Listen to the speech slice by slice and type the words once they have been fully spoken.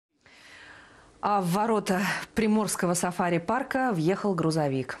А в ворота Приморского сафари-парка въехал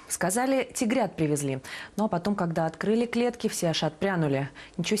грузовик. Сказали, тигрят привезли. Ну а потом, когда открыли клетки, все аж отпрянули.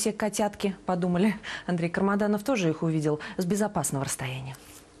 Ничего себе котятки, подумали. Андрей Кармаданов тоже их увидел с безопасного расстояния.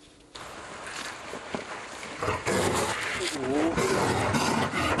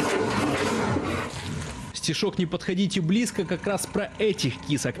 Стишок «Не подходите близко» как раз про этих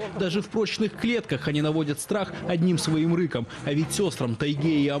кисок. Даже в прочных клетках они наводят страх одним своим рыком. А ведь сестрам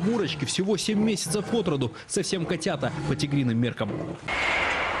Тайге и Амурочке всего 7 месяцев от роду. Совсем котята по тигриным меркам.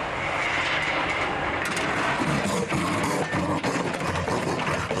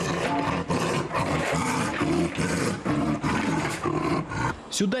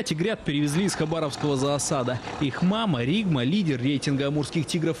 Сюда тигрят перевезли из хабаровского зоосада. Их мама, Ригма, лидер рейтинга амурских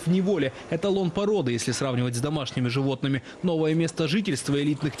тигров в неволе. Эталон породы, если сравнивать с домашними животными. Новое место жительства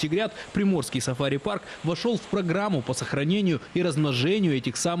элитных тигрят, Приморский сафари-парк, вошел в программу по сохранению и размножению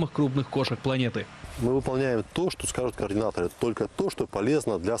этих самых крупных кошек планеты. Мы выполняем то, что скажут координаторы, только то, что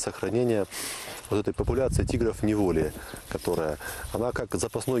полезно для сохранения вот этой популяции тигров в неволе, она как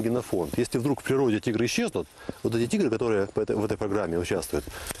запасной генофонд. Если вдруг в природе тигры исчезнут, вот эти тигры, которые в этой программе участвуют,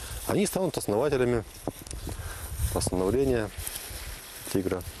 они станут основателями восстановления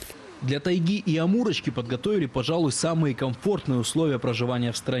тигра. Для тайги и амурочки подготовили, пожалуй, самые комфортные условия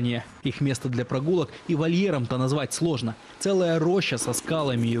проживания в стране. Их место для прогулок и вольером-то назвать сложно. Целая роща со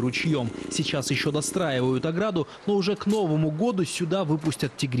скалами и ручьем. Сейчас еще достраивают ограду, но уже к Новому году сюда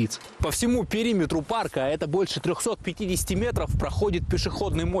выпустят тигриц. По всему периметру парка, а это больше 350 метров, проходит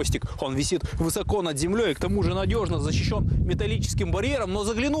пешеходный мостик. Он висит высоко над землей и к тому же надежно защищен металлическим барьером. Но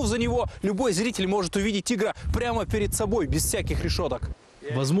заглянув за него, любой зритель может увидеть тигра прямо перед собой, без всяких решеток.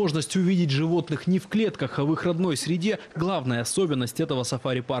 Возможность увидеть животных не в клетках, а в их родной среде – главная особенность этого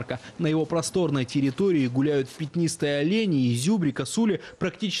сафари-парка. На его просторной территории гуляют пятнистые олени, изюбри, косули,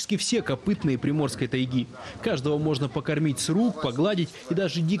 практически все копытные приморской тайги. Каждого можно покормить с рук, погладить, и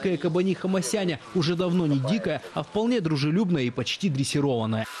даже дикая кабаниха Масяня уже давно не дикая, а вполне дружелюбная и почти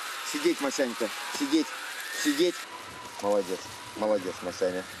дрессированная. Сидеть, Масянька, сидеть, сидеть. Молодец, молодец,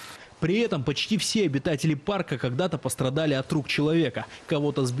 Масяня. При этом почти все обитатели парка когда-то пострадали от рук человека.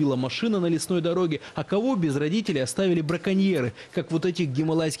 Кого-то сбила машина на лесной дороге, а кого без родителей оставили браконьеры, как вот этих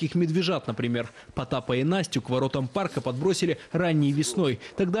гималайских медвежат, например. Потапа и Настю к воротам парка подбросили ранней весной.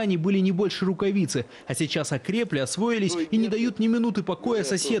 Тогда они были не больше рукавицы, а сейчас окрепли, освоились и не дают ни минуты покоя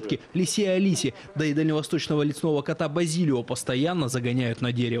соседке Лисе Алисе. Да и дальневосточного лесного кота Базилио постоянно загоняют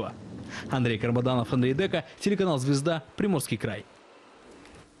на дерево. Андрей Кармаданов, Андрей Дека, телеканал «Звезда», Приморский край.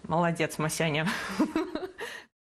 Молодец, Масяня.